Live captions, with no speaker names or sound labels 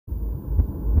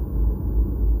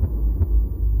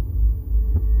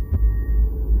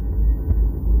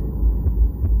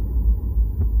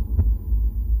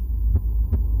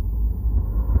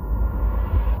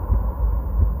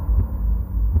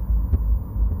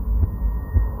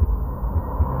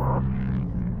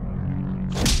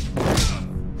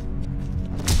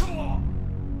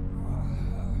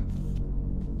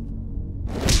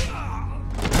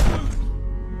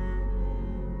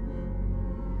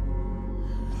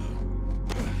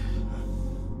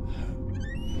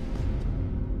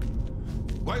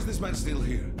Why is this man still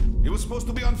here? He was supposed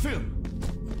to be on film.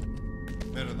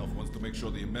 Marinov wants to make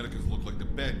sure the Americans look like the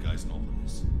bad guys in all of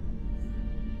this.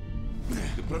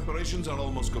 The preparations are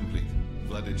almost complete.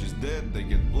 Vladich is dead, they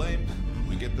get blamed,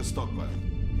 we get the stockpile.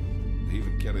 They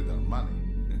even carried our money.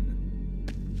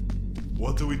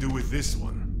 What do we do with this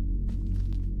one?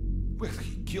 Well,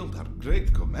 he killed our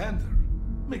great commander.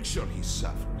 Make sure he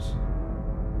suffers.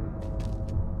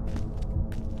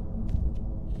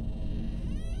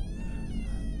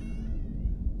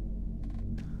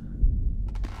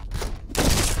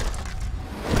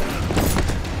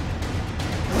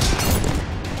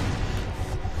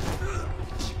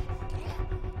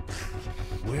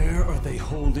 Where are they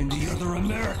holding the other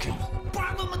American?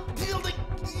 Problem building.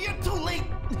 You're too late.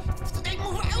 They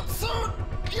move out soon.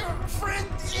 Your friend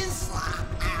is.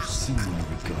 Send my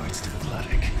regards to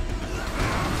Vladek.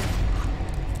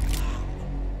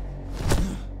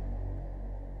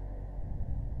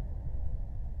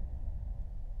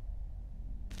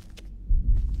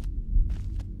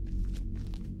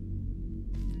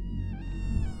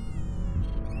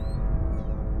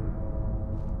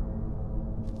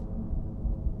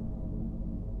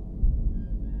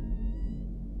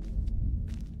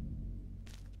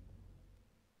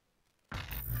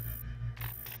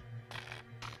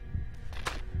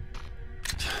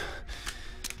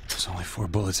 There's only 4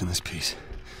 bullets in this piece.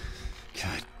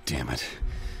 God damn it.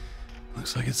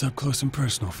 Looks like it's up close and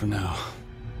personal for now.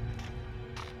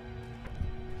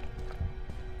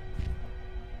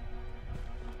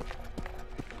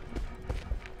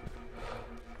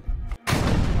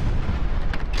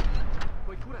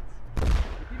 Koj kurac?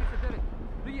 Utini se 9.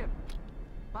 Prijem.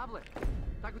 Pavle,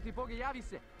 tako ti Boga javi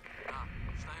se. Da,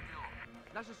 šta je bilo?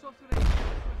 Naše sopstvene ekipe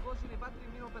su izložene vatri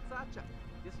minobacača.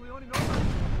 Jesu li oni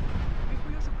normalni? Mi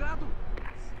smo još u gradu.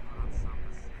 Siguran sam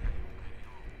da se ne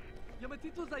umirilo. Jel me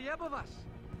ti tu zajebavaš?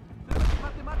 Treba ti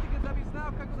matematika da bi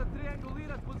znao kako da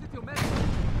triangulirat poziciju mesta.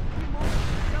 Ti momci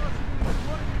iz sela su bili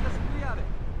primorani da se prijave.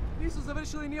 Nisu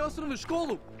završili ni osnovnu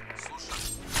školu. Slušaj,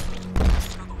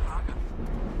 šta do vraga?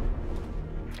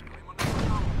 Imamo neko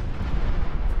tamo.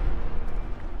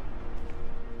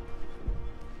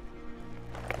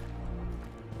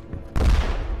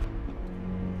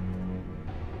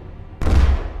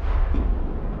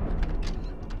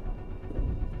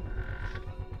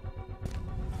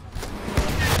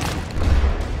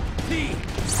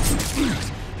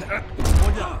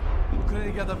 Olja,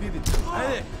 ukreni ga da vidim.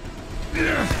 Ajde!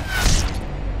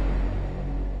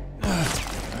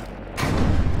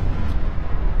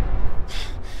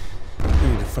 I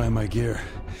need to find my gear.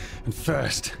 And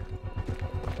fast.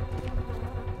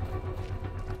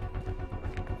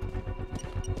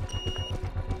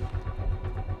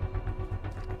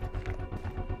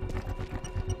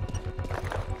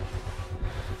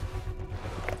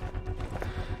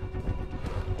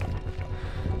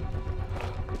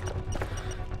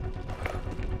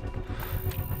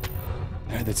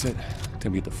 Alright, that's it.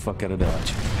 Time to get the fuck out of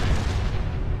Dodge.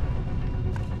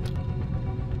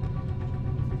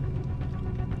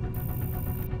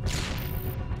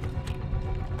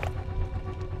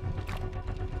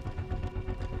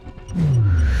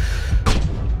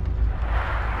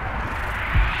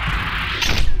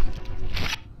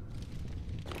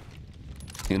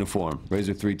 Uniform,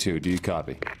 Razor 3-2, do you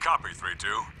copy? Copy,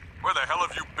 3-2. Where the hell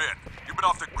have you been? You've been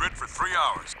off the grid for 3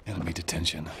 hours. Enemy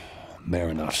detention.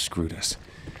 Marinov screwed us.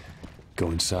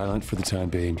 Going silent for the time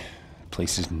being.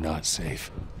 Place is not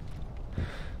safe.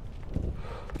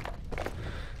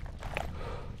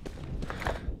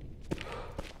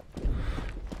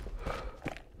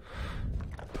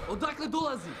 Odakle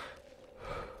dolazi?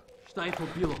 Šta je to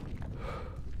bilo?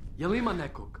 Jel ima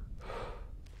nekog?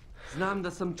 Znam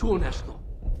da sam čuo nešto.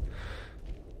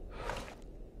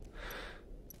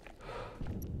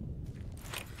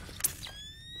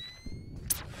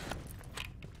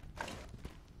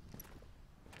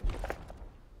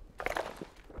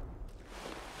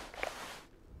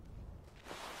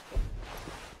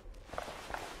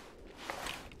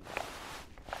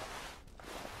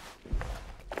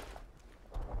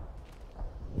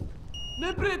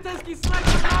 Neprijateljski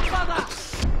snajper napada!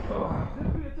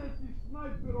 Neprijateljski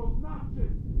snajper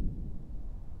označen!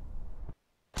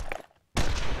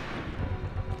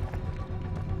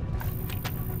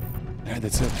 Alright,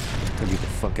 that's it. Time to get the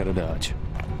fuck out of Dodge.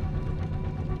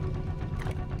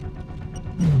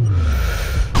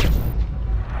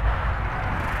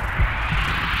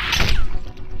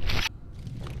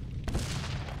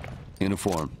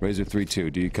 Uniform, Razor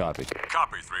 3-2, do you copy?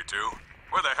 Copy, 3-2.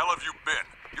 Where the hell have you been?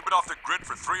 You've been off the grid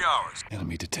for 3 hours.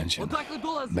 Enemy detention. Odakle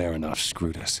dolazi? Marinov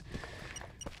screwed us.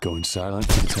 Going silent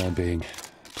for the time being.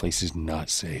 Place is not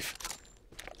safe.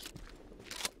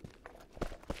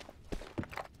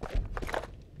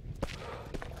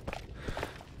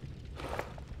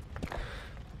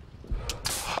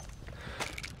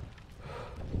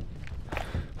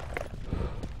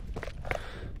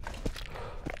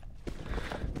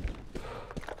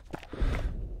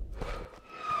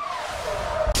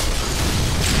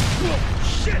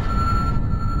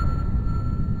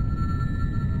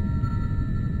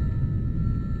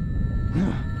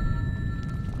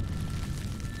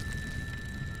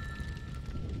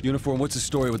 Uniform, what's the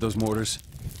story with those mortars?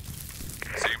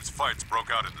 Seems fights broke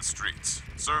out in the streets.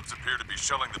 Serbs appear to be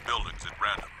shelling the buildings at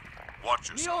random. Watch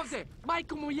Nije yourself. ovdje!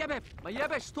 Majko mu jebe! Ma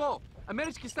jebeš to!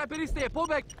 Američki snajperista je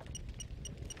pobeg!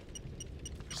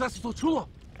 Šta se to čulo?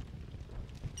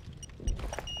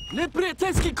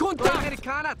 Neprijateljski kontakt! To je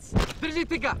Amerikanac!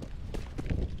 Držite ga!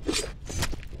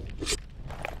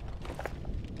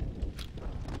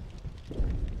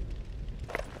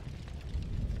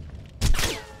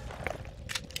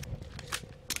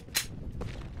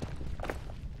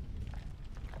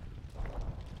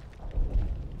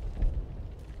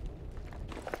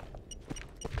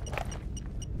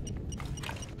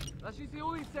 Zaši si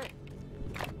ulice!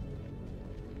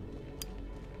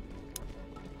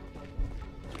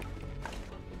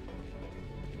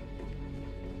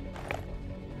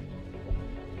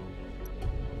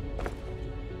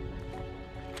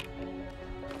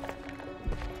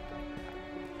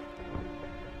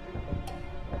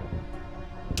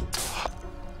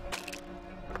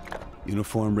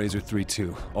 Uniform Razor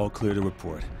 3-2, all clear to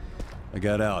report. I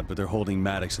got out, but they're holding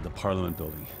Maddox at the Parliament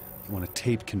building. They want a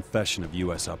taped confession of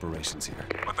U.S. operations here.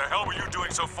 What the hell were you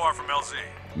doing so far from LZ?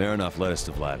 Marinov led us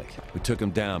to Vladik. We took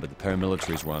him down, but the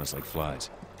paramilitaries were on us like flies.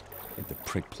 I think the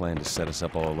prick planned to set us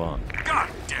up all along. God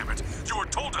damn it! You were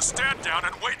told to stand down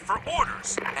and wait for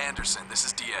orders! Anderson, this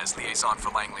is Diaz, liaison for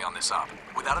Langley on this op.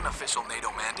 Without an official NATO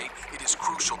mandate, it is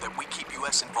crucial that we keep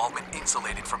U.S. involvement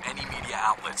insulated from any media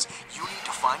outlets. You need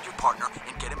to find your partner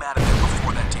and get him out of there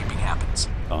before that taping happens.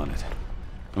 On it.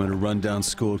 I'm gonna run down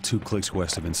school 2 clicks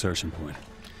west of insertion point.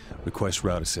 Request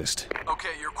route assist.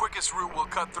 Okay, your quickest route will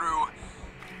cut through...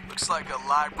 looks like a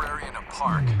library and a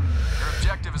park. Your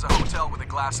objective is a hotel with a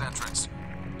glass entrance.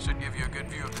 Should give you a good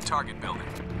view of the target building.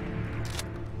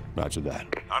 Roger that.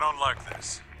 I don't like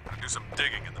this. I'll do some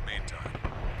digging in the meantime.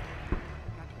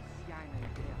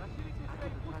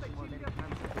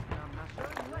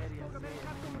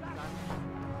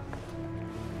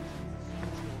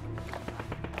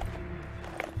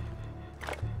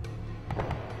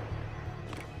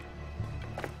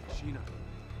 Tišina.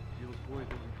 Bilo koje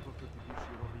da mi prokleti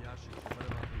bivši robijaši će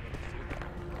verovatno da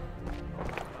se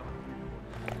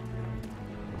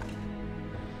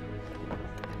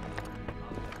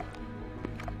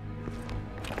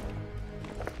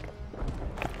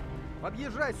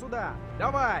Подъезжай сюда!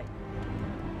 Давай!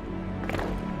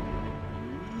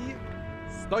 И...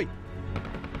 Стой!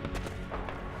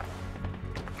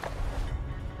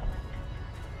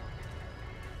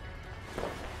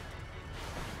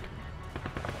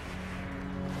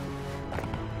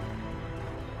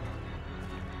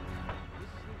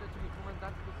 Misliš li da će mi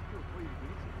komandant posjetiti u tvojoj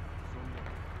jedinici? Sumnjam.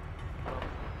 Dobro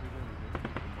smo priveli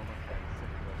jedinicu momaka iz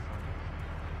sektora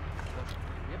 18. Zašto?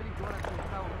 Jebenim gorac je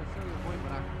pravo preselio moj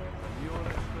mrak. A nije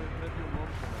onaj što je prebio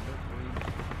momka na metro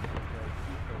Inđu. Da je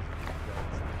pitao za pitao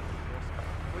snimati Oskar.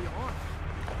 To je on!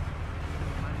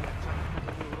 Manija čak i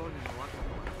kada mi je urođen ovako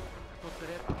novac. To se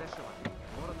retko dešava.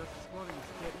 Moram da se sklonim iz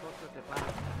te poslate pare.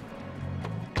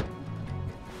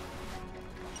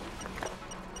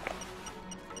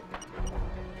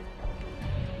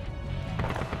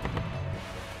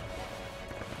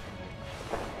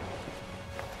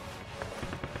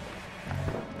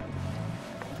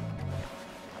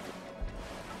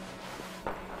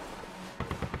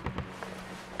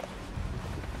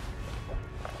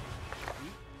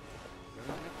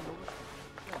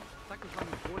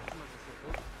 Takozvanim borcima za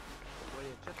slobodu, koje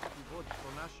je četvrti vod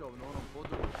pronašao na onom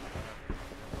području.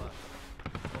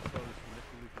 Ostali su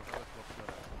nekoliko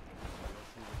helikoptera, još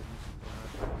uvek nisu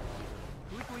pronašali.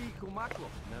 Koliko je ih umaklo?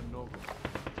 Ne mnogo.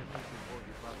 Četvrti vod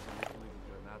je bacao nekoliko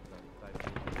granata u taj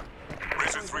području.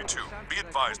 Razor 3-2, be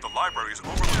advised the library is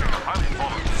overlooking a highly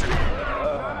volatile city.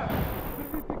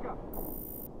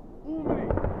 Umri!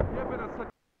 Jebena sa...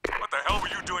 What the hell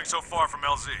were you doing so far from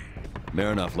LZ?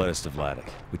 Marinov led us to Vladik.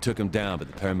 We took him down, but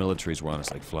the paramilitaries were on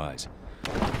us like flies.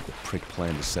 The prick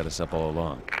planned to set us up all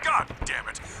along. God damn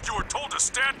it! You were told to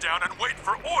stand down and wait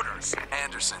for orders!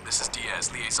 Anderson, this is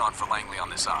Diaz, liaison for Langley on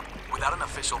this op. Without an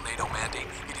official NATO mandate,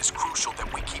 it is crucial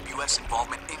that we keep U.S.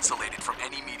 involvement insulated from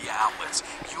any media outlets.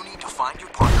 You need to find your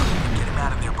partner and get him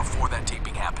out of there before that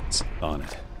taping happens. On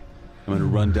it. I'm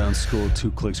gonna run down school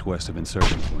 2 clicks west of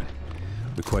insertion point.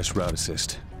 Request route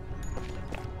assist.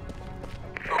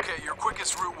 Okay, your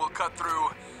quickest route will cut through...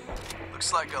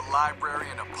 looks like a library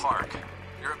and a park.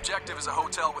 Your objective is a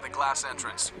hotel with a glass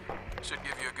entrance. Should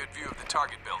give you a good view of the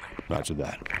target building. Roger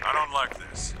that. I don't like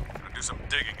this. I'll do some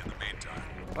digging in the meantime.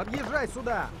 Подъезжай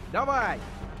сюда! Давай!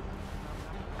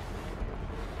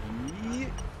 И...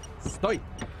 Стой!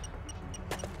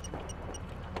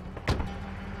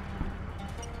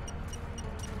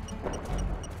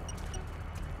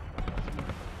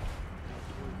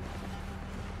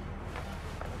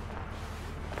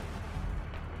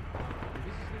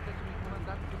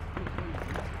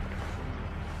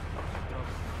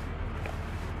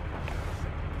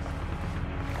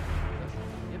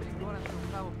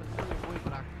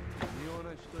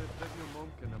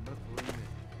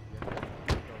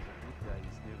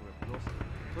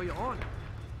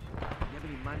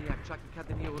 manijak čak i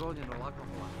kada nije uronjen od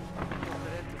alkohola. To se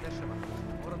retko dešava.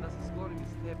 Moram da se sklonim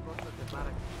iz te procate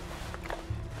barake.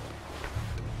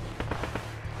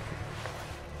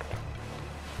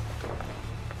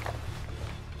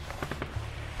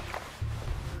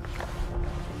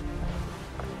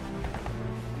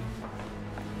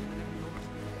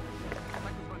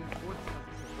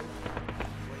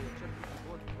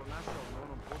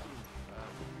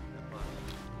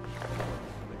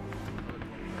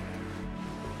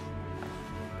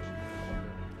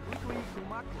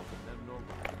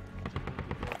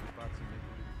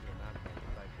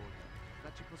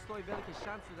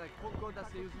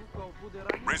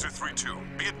 Razor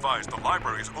 3-2, be advised the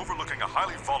library is overlooking a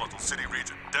highly volatile city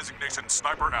region, designation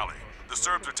Sniper Alley. The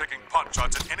Serbs are taking pot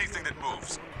shots at anything that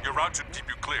moves. Your route should keep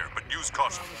you clear, but use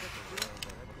caution.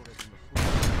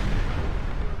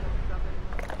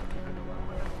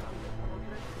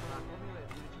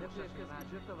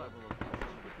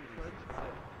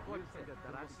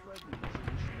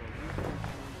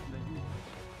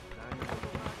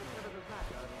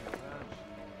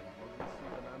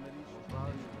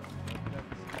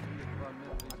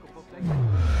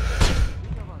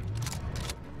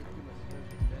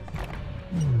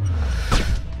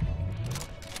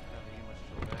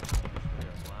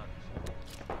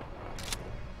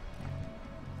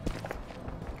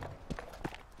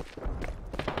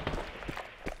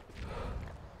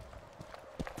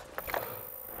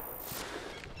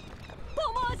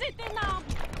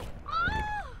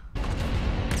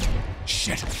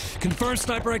 Shit! Confirm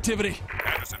sniper activity!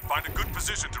 Anderson, find a good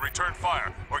position to return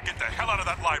fire, or get the hell out of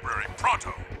that library,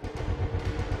 pronto!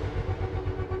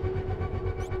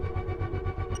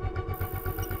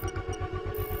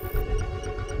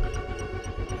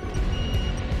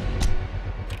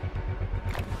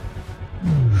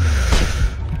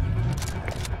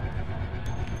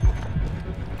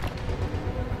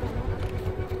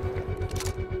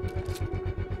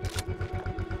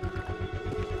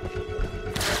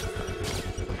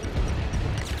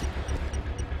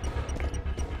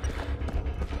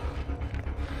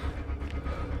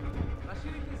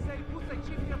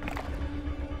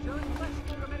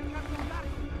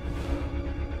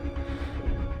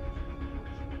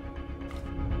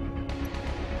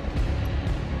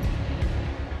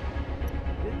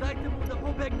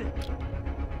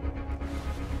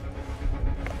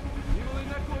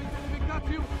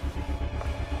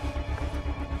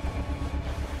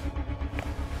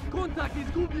 Kontakt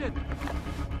izgubljen!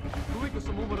 Toliko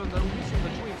sam umoran da mislim da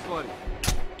čujem stvari.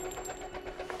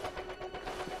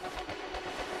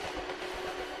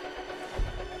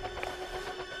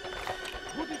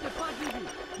 Budite pažljivi!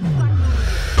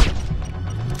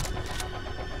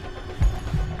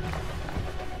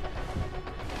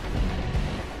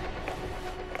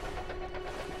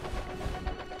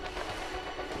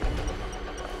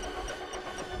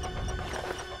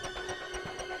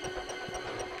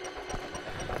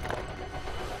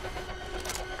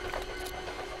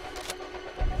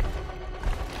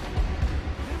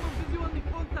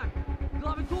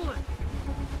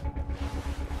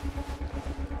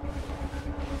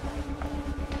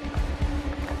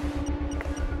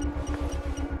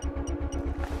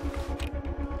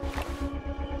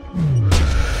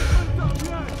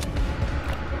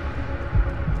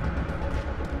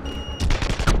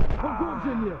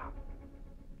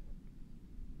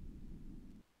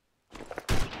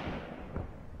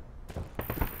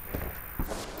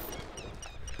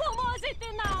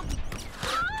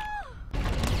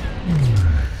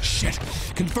 Shit!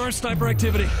 Confirm sniper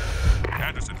activity!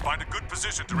 Anderson, find a good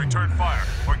position to return fire,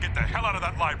 or get the hell out of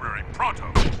that library,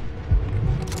 pronto!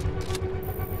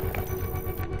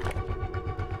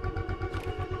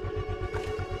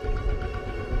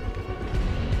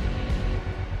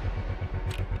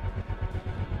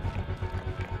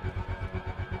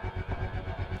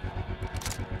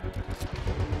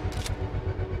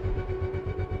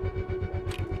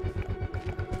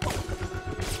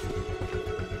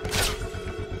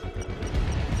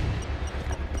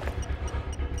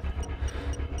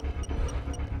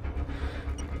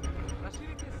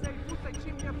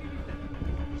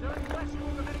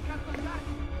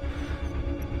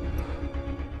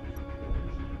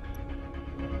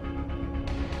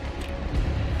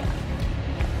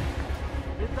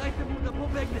 Dajte mu da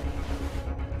pobegne!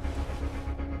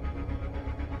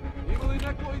 Ima li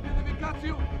neko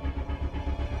identifikaciju?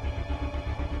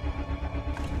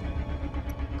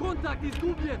 Kontakt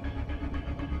izgubljen!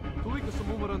 Toliko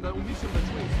sam umoran da umišljam da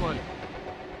čujem stvari.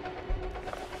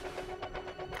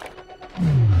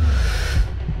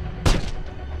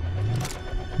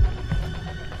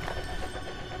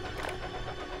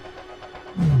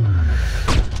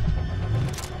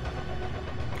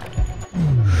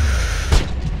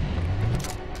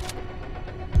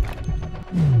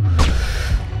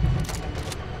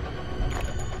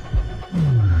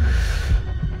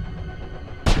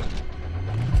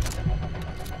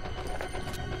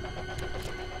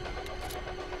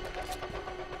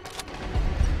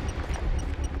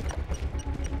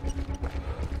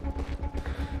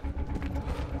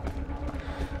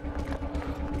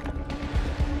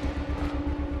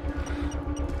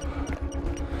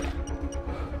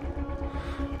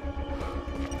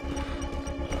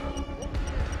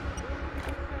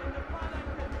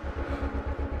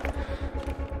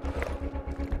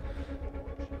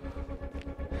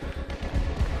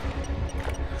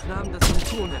 Znam da sam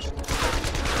čuo nešto.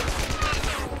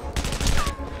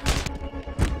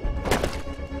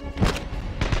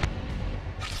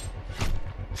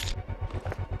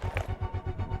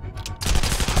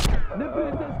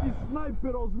 Neprijateljski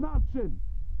snajper označen!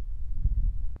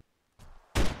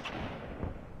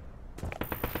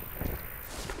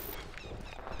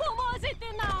 Pomozite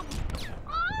nam!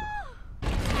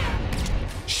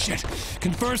 Shit!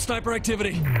 Confirm sniper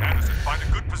activity! Anderson, find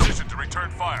a good position to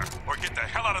return fire, or get the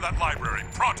hell out of that library,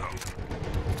 pronto!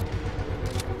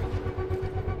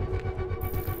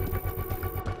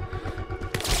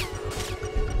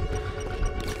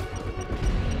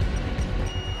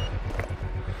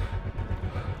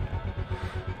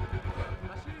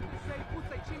 Raširite se i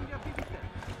pucaj čim ga vidite.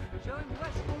 Želim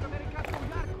lešku od Amerikanca u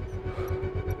jarku.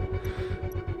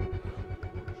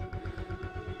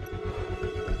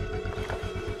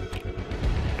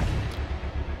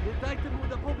 Ne dajte mu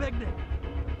da pobegne.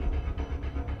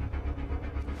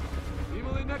 Ima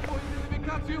li neko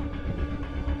identifikaciju?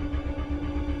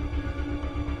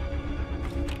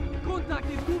 Kontakt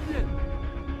izgubljen!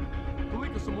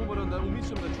 Toliko sam umoran da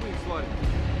umišljam da čujem stvari.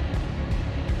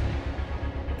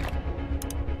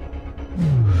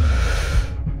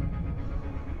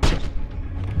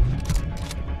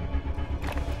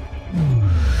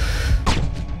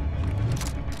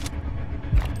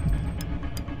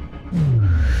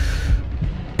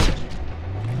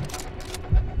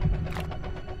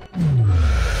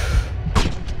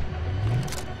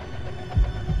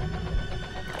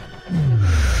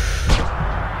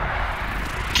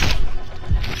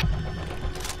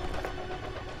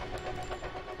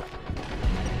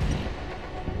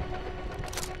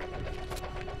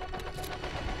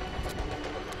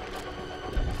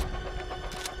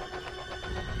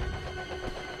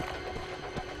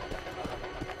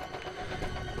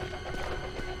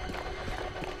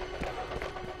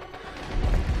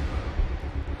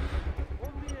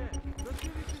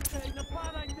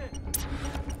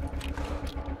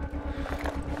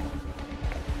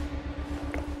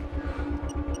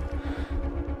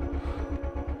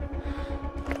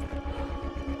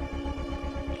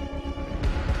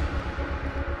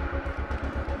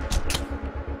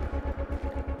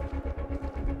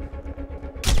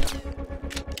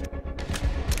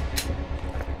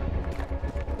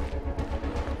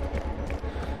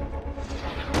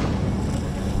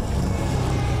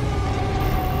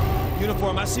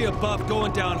 Uniform, I see a buff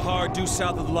going down hard due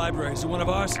south of the library. Is it one of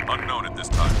ours? Unknown at this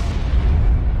time.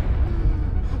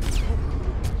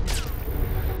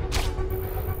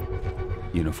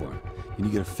 Uniform, can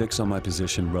you get a fix on my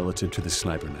position relative to the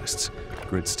sniper nests?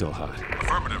 Grid's still hot.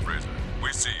 Affirmative, Razor.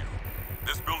 We see you.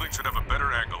 This building should have a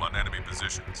better angle on enemy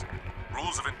positions.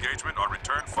 Rules of engagement are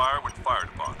return fire when fired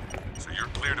upon, so you're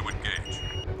clear to engage.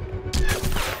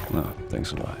 Oh,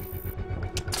 thanks a lot.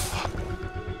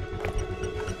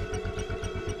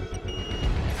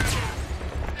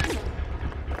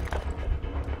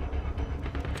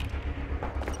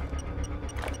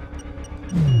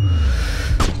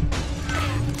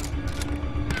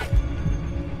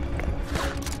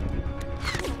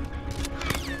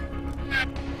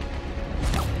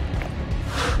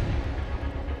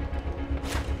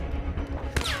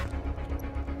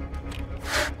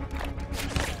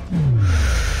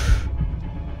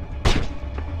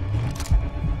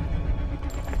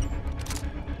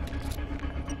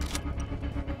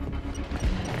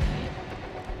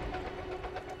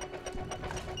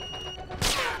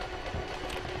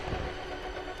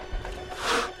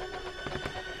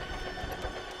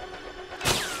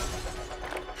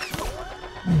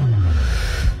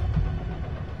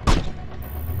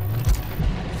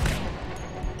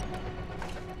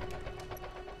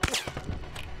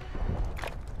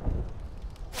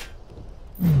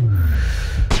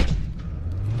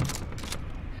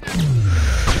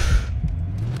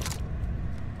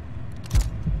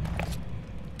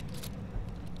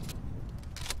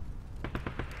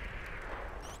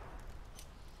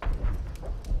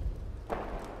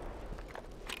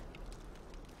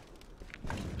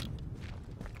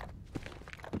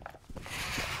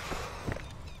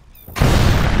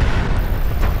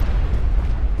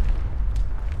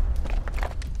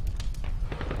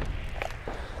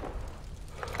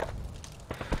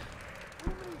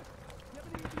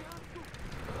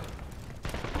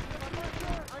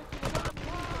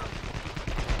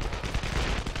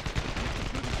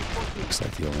 Looks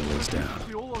like the only way's down.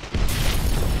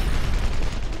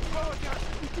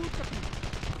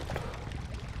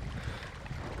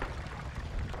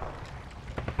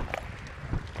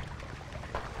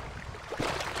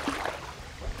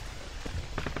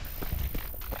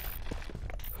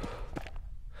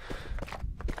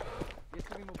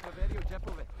 Jesam im proverio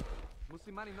džepove.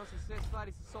 Muslimani nose sve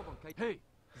stvari sa sobom, kaj... Hej,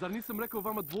 zar nisam rekao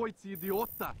vama dvojici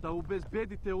idiota da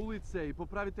obezbedite ulice i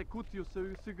popravite kutiju sa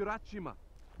osiguračima?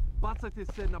 Bacajte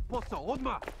se na posao,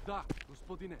 odmah! Da,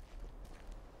 gospodine.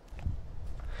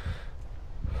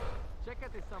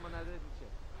 Čekajte samo, nadređiće.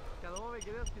 Kada ove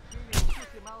gerilske svinje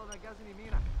uputi malo na gazini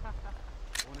mina.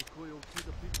 One koje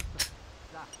ukida pritisak.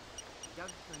 Da,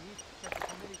 gaziš na njih, čak i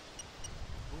pomeriš.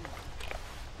 Bum.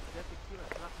 Detektiva,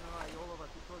 šrapnela i olova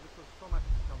ti prođe kroz stomak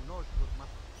kao nož kroz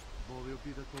masu. Volio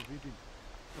bi da to vidim.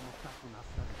 Samo tako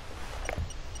nastavim.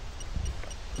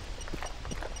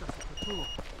 Šta se to čulo?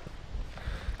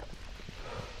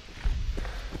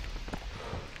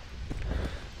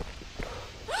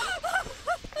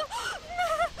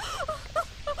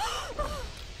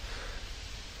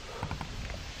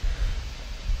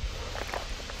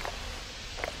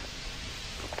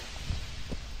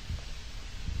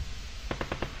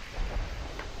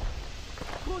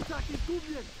 Kontakt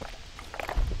izgubljen!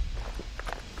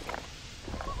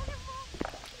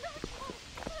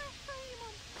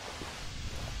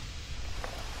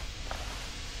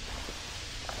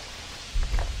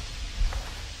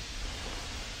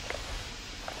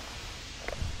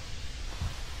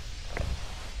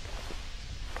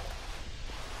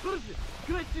 Brže!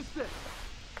 Kreći se!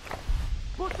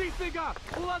 Potisni ga!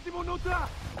 Ulazimo unutra!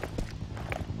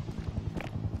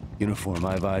 Uniform,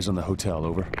 I have eyes on the hotel,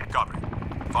 over. Copy.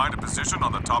 Find a position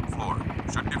on the top floor.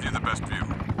 Should give you the best view.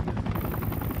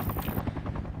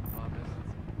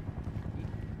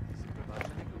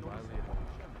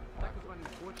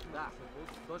 Da,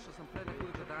 došao sam pre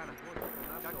nekoliko dana.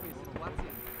 Kakva je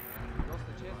situacija?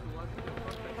 Dosta često ulazite u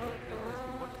kontakt sa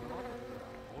prijateljskim borcima.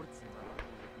 Borcima?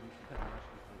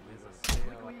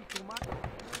 Koliko ih umakao?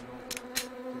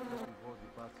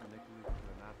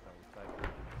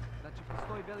 Znači,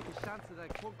 postoji velike šanse da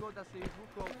kogod da se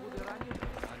izvukao bude ranjen?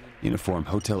 Uniform,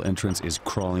 hotel entrance is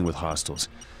crawling with hostiles.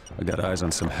 I got eyes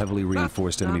on some heavily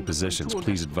reinforced enemy positions.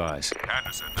 Please advise.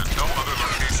 Anderson, there's no other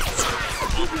location suitable for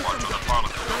overwatch on the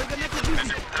Parliament building. It is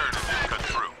imperative you cut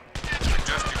through.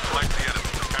 Suggest you flank the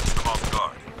enemy to catch them off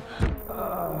guard.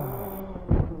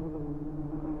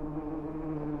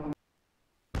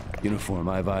 Uniform,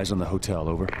 I have eyes on the hotel,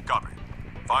 over. Copy.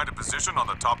 Find a position on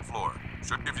the top floor.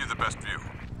 Should give you the best view.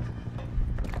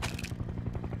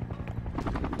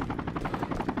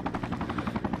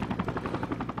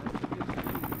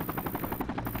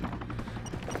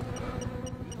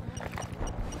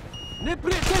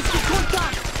 Neprijateljski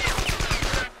kontakt!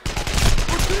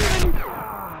 Otkriveni!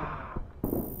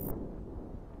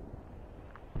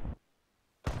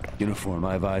 Uniform,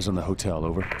 I have eyes on the hotel,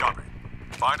 over. Copy.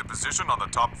 Find a position on the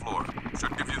top floor.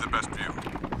 Should give you the best view.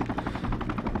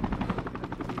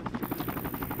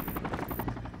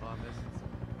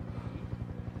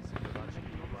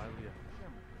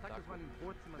 Takozvanim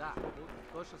borcima. Da,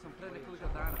 došao sam pre nekoliko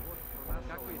dana.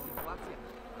 Kakva je situacija?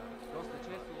 Dosta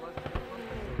često ulazite u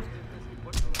kontakt sa prijateljskim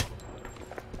borcima.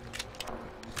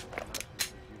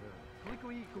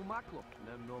 Koliko ih umaklo?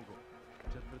 Ne mnogo.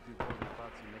 Četvrti broj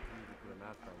baci nekoliko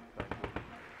granata u taj područje.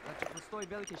 Znači, postoji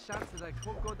velike šanse da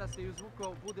kogod da se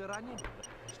izvukao bude ranjen?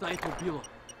 Šta je to bilo?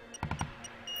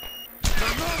 Na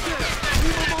noge!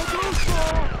 Imamo društvo!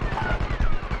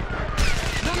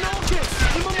 Na noge!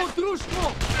 Imamo društvo!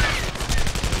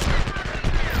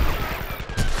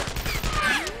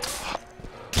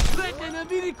 Sretne na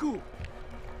viriku!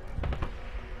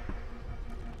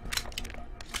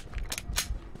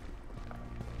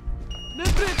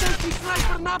 Neprijateljski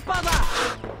snajper napada!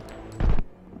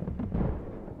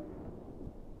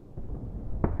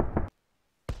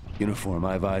 Uniform,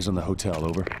 I have eyes on the hotel,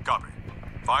 over. Copy.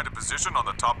 Find a position on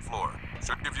the top floor.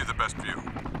 Should give you the best view.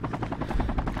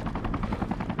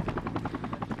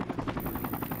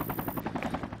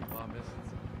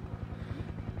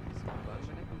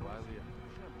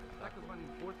 Takozvanim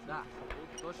borcima. Da,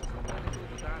 došao sam pre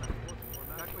nekoliko dana.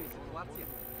 Kakva je situacija?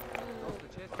 Dosta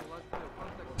često ulazite u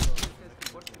kontakt sa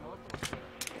prijateljskim borcima.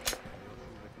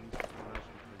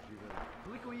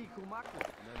 Koliko ih umaklo?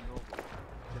 Ne mnogo.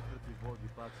 Četvrti vodi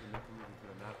baci nekoliko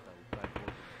granata u taj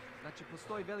područje. Znači,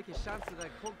 postoji velike šanse da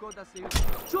kogod da se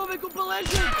izvukao. Čovek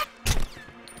obeležen!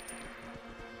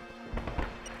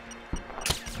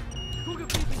 Koga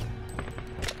priti?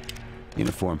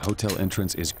 Uniform, hotel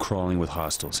entrance is crawling with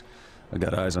hostiles. I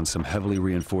got eyes on some heavily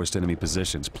reinforced enemy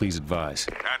positions. Please advise.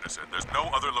 Anderson, there's no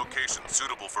other location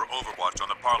suitable for overwatch on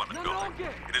the Parliament building.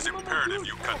 It is imperative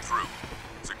you cut through.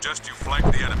 Suggest you flank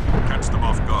the enemy to catch them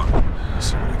off guard. Let's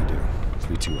see what I can do.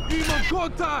 3-2 out. Imam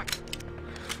kontakt!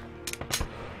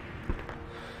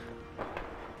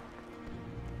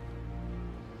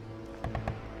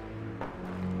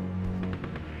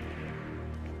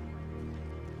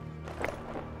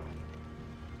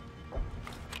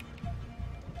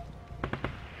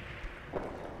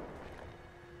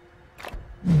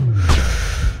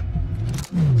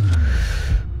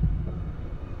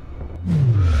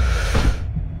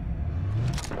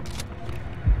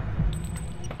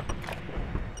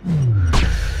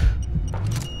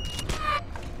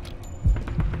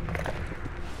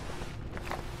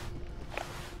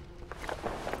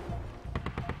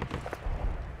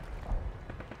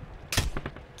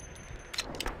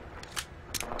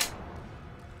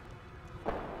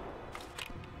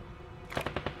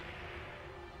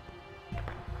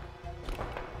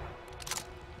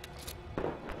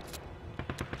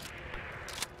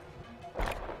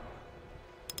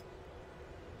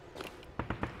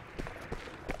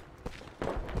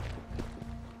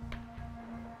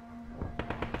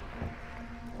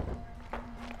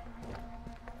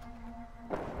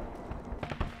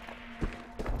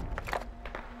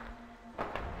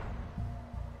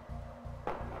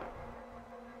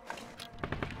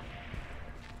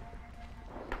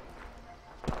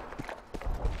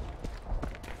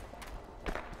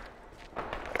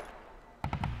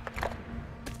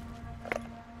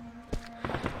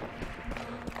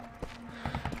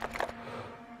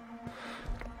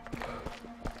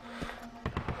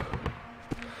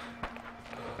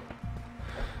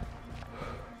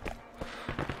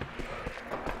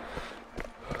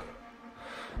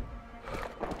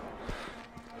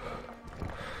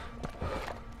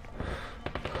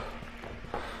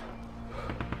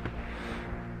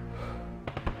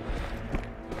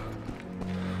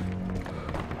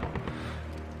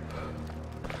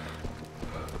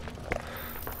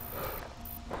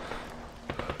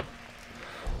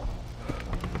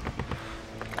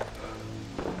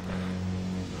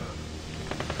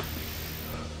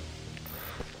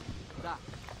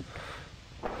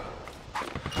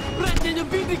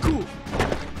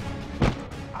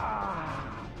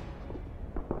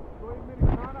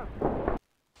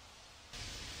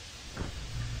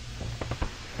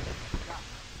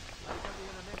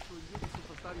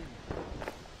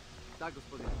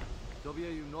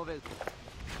 dobijaju nove...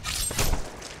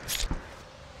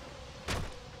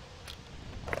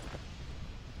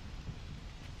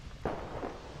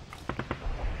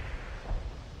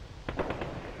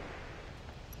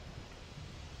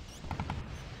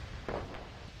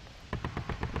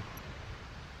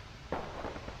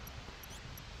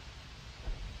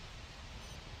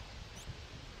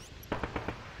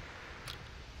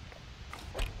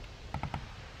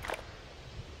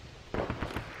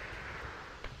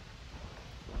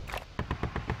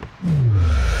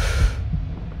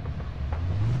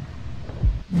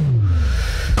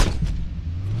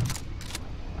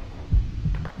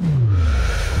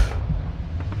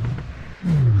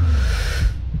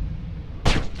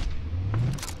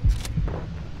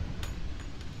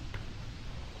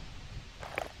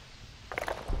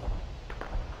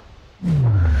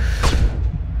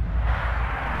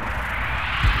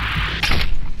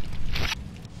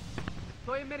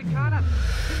 To je Amerikanac!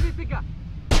 Significa!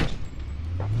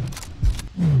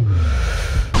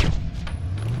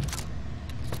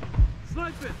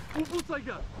 Snajper! Upucaj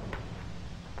ga!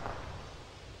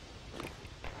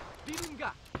 Vidim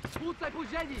ga! Pucaj po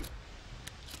želji!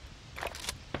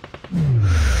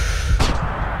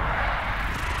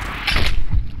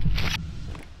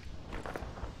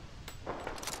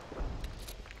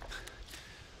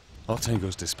 All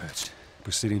Tango's dispatched.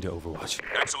 Proceeding to Overwatch.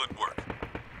 Excellent work.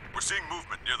 We're seeing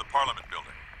movement near the Parliament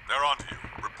building. They're on to you.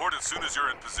 Report as soon as you're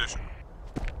in position.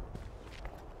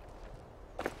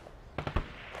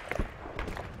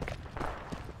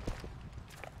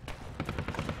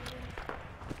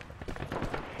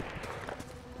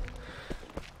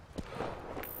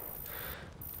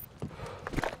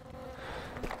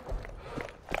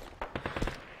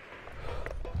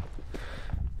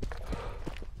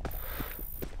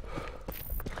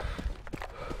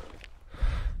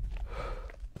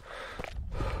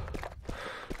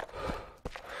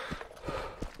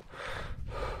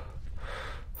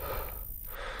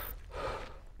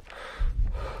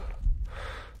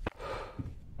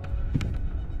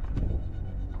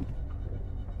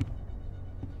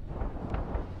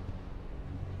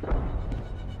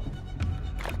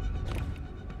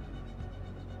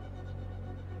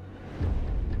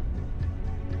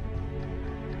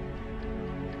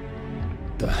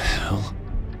 The hell?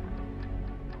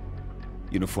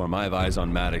 Uniform, I have eyes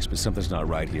on Maddox, but something's not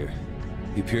right here.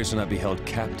 He appears to not be held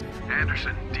captive.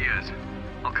 Anderson, Diaz.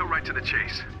 I'll cut right to the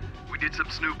chase. We did some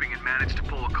snooping and managed to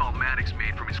pull a call Maddox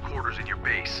made from his quarters in your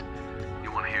base.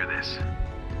 You want to hear this?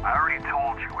 I already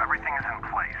told you, everything is in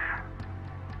place.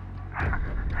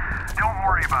 Don't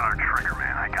worry about our trigger,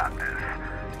 man. I got this.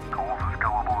 Cole's as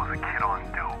gullible as a kid on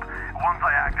dope. Once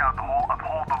I act out the whole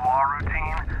uphold the law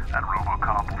routine, that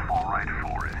RoboCop will fall right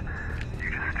for it. You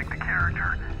just stick to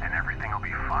character, and everything will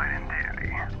be fine and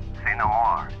dandy. Say no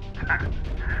more.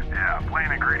 Yeah,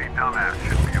 playing a greedy dumbass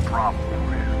shouldn't be a problem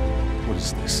for you. What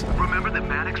is this? Remember that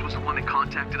Maddox was the one that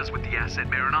contacted us with the asset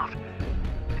Marinov?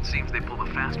 It seems they pulled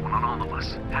a fast one on all of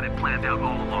us. Had it planned out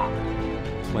all along.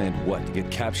 Planned what? To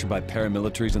get captured by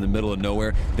paramilitaries in the middle of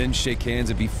nowhere, then shake hands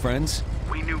and be friends?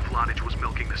 We knew Vladic was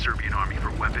milking the Serbian army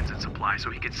for weapons and supplies so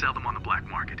he could sell them on the black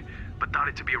market, but thought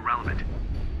it to be irrelevant.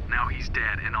 Now he's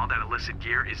dead, and all that illicit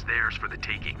gear is theirs for the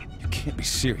taking. You can't be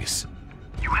serious.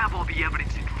 You have all the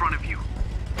evidence in front of you.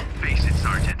 Face it,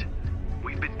 Sergeant.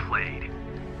 We've been played.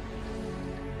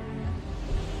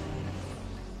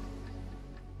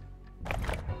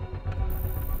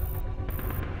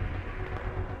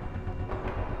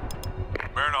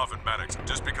 Marinov and Maddox have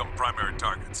just become primary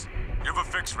targets. You have a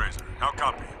fix, Razor. How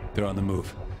copy? They're on the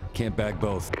move. Can't bag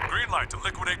both. Green light to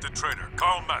liquidate the traitor,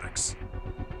 Karl Maddox.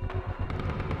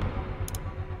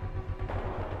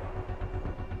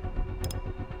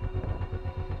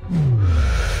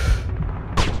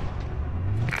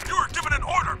 You were given an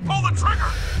order! Pull the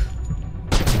trigger!